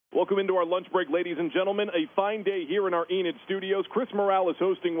Welcome into our lunch break, ladies and gentlemen. A fine day here in our Enid studios. Chris Morale is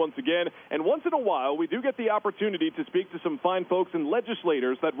hosting once again, and once in a while, we do get the opportunity to speak to some fine folks and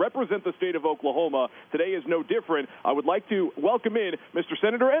legislators that represent the state of Oklahoma. Today is no different. I would like to welcome in Mr.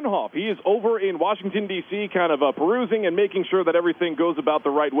 Senator Inhofe. He is over in Washington, D.C., kind of perusing and making sure that everything goes about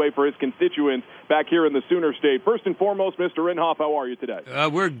the right way for his constituents back here in the Sooner State. First and foremost, Mr. Inhofe, how are you today?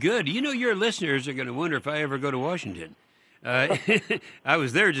 We're good. You know, your listeners are going to wonder if I ever go to Washington. I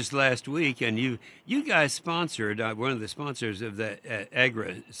was there just last week, and you guys sponsored, one of the sponsors of that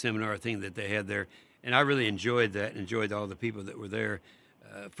Agra seminar thing that they had there, and I really enjoyed that, enjoyed all the people that were there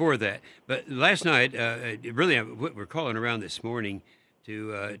for that. But last night, really, we're calling around this morning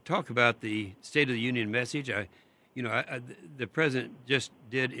to talk about the State of the Union message. The president just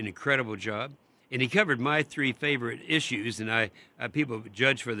did an incredible job, and he covered my three favorite issues, and people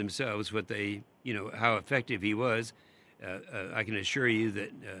judge for themselves what they, how effective he was. I can assure you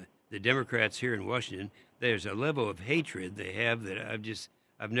that the Democrats here in Washington, there's a level of hatred they have that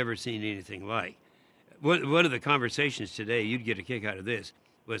I've never seen anything like. One of the conversations today, you'd get a kick out of this,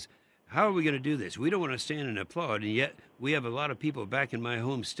 was how are we going to do this? We don't want to stand and applaud, and yet we have a lot of people back in my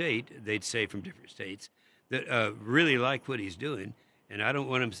home state, they'd say from different states, that really like what he's doing, and I don't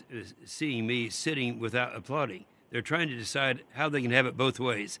want them seeing me sitting without applauding. They're trying to decide how they can have it both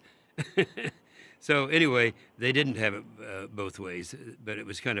ways. So anyway, they didn't have it both ways, but it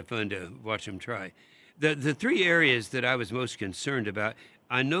was kind of fun to watch them try. The three areas that I was most concerned about,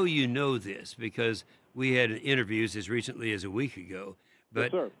 I know you know this because we had interviews as recently as a week ago,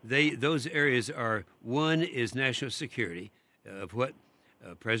 but yes, those areas are, one is national security, of what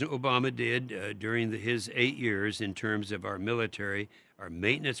President Obama did during his 8 years in terms of our military, our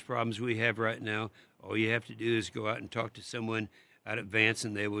maintenance problems we have right now. All you have to do is go out and talk to someone out at Vance,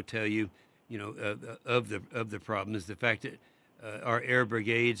 and they will tell you, of the problems. The fact that our air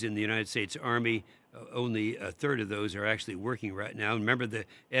brigades in the United States Army, only a third of those are actually working right now. Remember the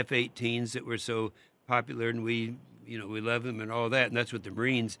F-18s that were so popular, and we love them and all that, and that's what the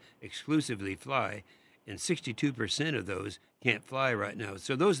Marines exclusively fly, and 62% of those can't fly right now.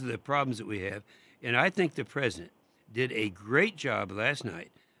 So those are the problems that we have, and I think the president did a great job last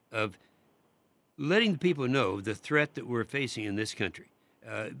night of letting people know the threat that we're facing in this country.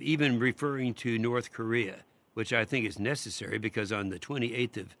 Even referring to North Korea, which I think is necessary because on the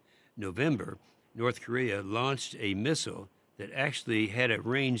 28th of November, North Korea launched a missile that actually had a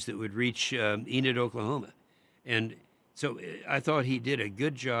range that would reach Enid, Oklahoma. And so I thought he did a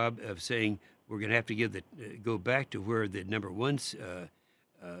good job of saying we're going to have to go back to where the number one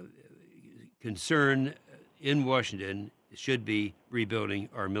concern in Washington should be rebuilding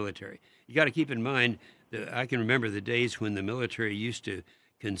our military. You got to keep in mind that I can remember the days when the military used to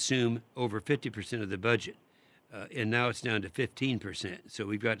consume over 50% of the budget, and now it's down to 15%. So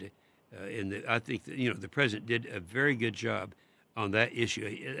we've got to, I think that, the president did a very good job on that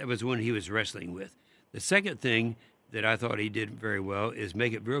issue. That was one he was wrestling with. The second thing that I thought he did very well is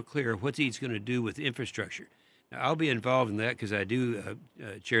make it real clear what he's going to do with infrastructure. Now, I'll be involved in that because I do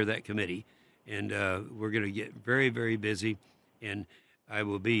chair that committee, and we're going to get very, very busy, and I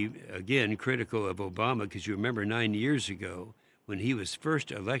will be, again, critical of Obama because you remember 9 years ago when he was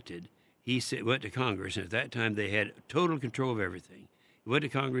first elected, he went to Congress, and at that time they had total control of everything. He went to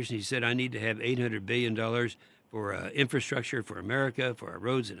Congress and he said, I need to have $800 billion for infrastructure for America, for our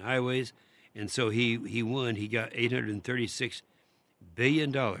roads and highways. And so he won. He got $836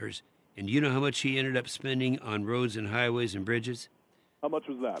 billion. And you know how much he ended up spending on roads and highways and bridges? How much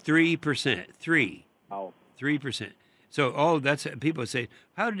was that? 3%. Wow. 3%. So all that's people say,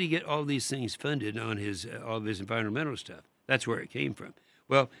 how did he get all these things funded on all of his environmental stuff? That's where it came from.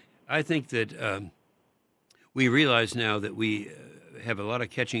 Well, I think that we realize now that we have a lot of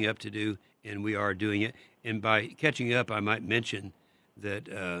catching up to do, and we are doing it. And by catching up, I might mention that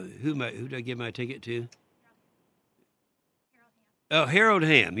who did I give my ticket to? Harold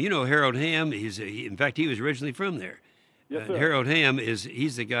Hamm. You know Harold Hamm. In fact, he was originally from there. Yes, sir. Harold Hamm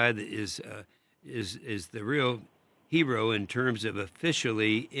he's the guy that is the real hero in terms of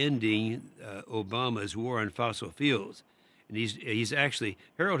officially ending Obama's war on fossil fuels. And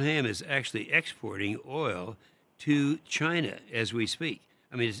Harold Hamm is actually exporting oil to China as we speak.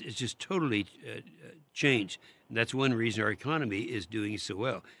 I mean, it's just totally changed. And that's one reason our economy is doing so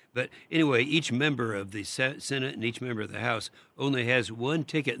well. But anyway, each member of the Senate and each member of the House only has one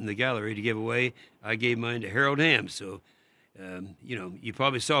ticket in the gallery to give away. I gave mine to Harold Hamm. So, you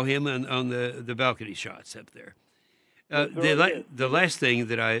probably saw him on the balcony shots up there. The last thing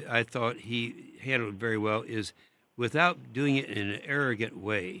that I thought he handled very well is, without doing it in an arrogant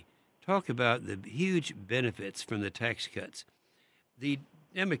way, talk about the huge benefits from the tax cuts. The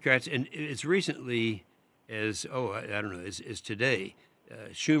Democrats, and as recently as, I don't know, as today,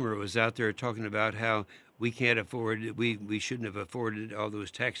 Schumer was out there talking about how we can't afford it. We shouldn't have afforded all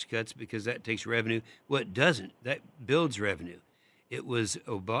those tax cuts because that takes revenue. Well, it doesn't. That builds revenue. It was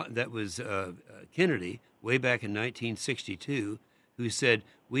Kennedy way back in 1962 who said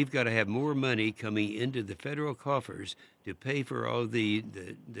we've got to have more money coming into the federal coffers to pay for all the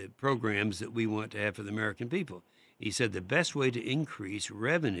programs that we want to have for the American people. He said the best way to increase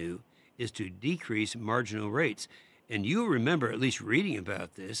revenue is to decrease marginal rates. And you'll remember at least reading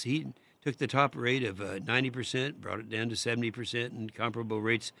about this. He took the top rate of 90%, brought it down to 70%, and comparable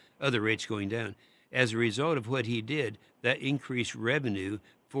rates, other rates going down. As a result of what he did, that increased revenue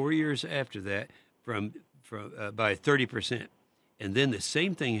 4 years after that by 30%. And then the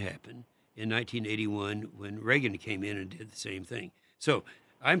same thing happened in 1981 when Reagan came in and did the same thing. So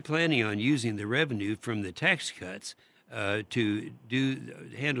I'm planning on using the revenue from the tax cuts to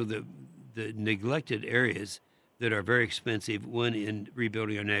handle the neglected areas that are very expensive, one in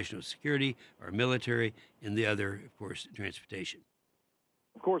rebuilding our national security, our military, and the other, of course, transportation.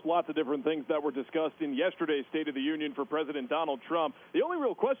 Of course, lots of different things that were discussed in yesterday's State of the Union for President Donald Trump. The only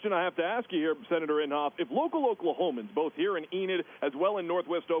real question I have to ask you here, Senator Inhofe, if local Oklahomans, both here in Enid as well in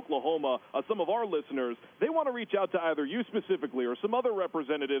Northwest Oklahoma, some of our listeners, they want to reach out to either you specifically or some other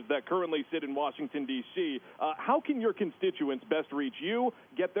representatives that currently sit in Washington, D.C., how can your constituents best reach you,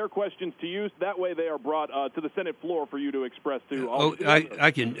 get their questions to you, so that way they are brought to the Senate floor for you to express to all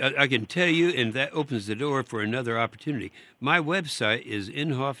I can tell you, and that opens the door for another opportunity. My website is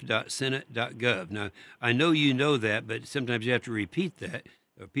inhofe.senate.gov. Now, I know you know that, but sometimes you have to repeat that.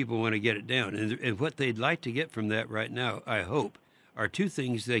 People want to get it down. And what they'd like to get from that right now, I hope, are two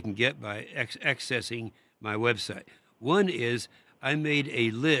things they can get by accessing my website. One is I made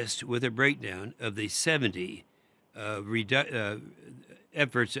a list with a breakdown of the 70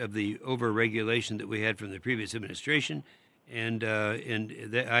 efforts of the overregulation that we had from the previous administration. And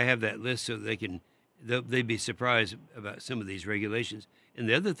I have that list so they'd be surprised about some of these regulations. And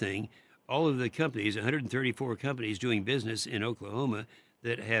the other thing, all of the companies, 134 companies doing business in Oklahoma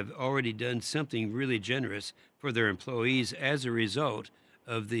that have already done something really generous for their employees as a result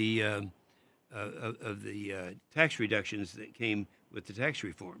of the tax reductions that came with the tax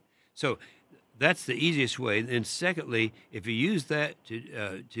reform. So that's the easiest way. And secondly, if you use that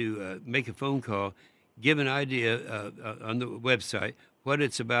to make a phone call, give an idea on the website what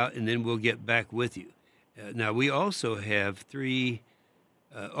it's about, and then we'll get back with you. Now, we also have 3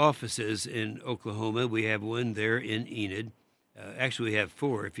 offices in Oklahoma. We have one there in Enid. Actually, we have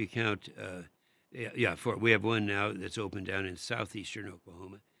 4 if you count. 4. We have one now that's open down in southeastern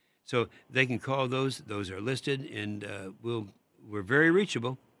Oklahoma. So they can call those. Those are listed, and we're very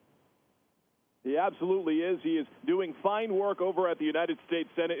reachable. He absolutely is. He is doing fine work over at the United States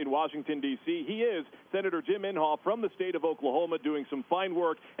Senate in Washington, D.C. He is Senator Jim Inhofe from the state of Oklahoma, doing some fine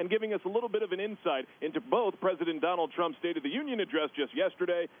work and giving us a little bit of an insight into both President Donald Trump's State of the Union address just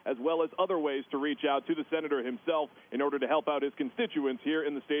yesterday, as well as other ways to reach out to the senator himself in order to help out his constituents here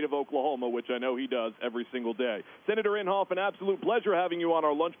in the state of Oklahoma, which I know he does every single day. Senator Inhofe, an absolute pleasure having you on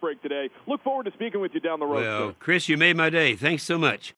our lunch break today. Look forward to speaking with you down the road. Well, Chris, you made my day. Thanks so much.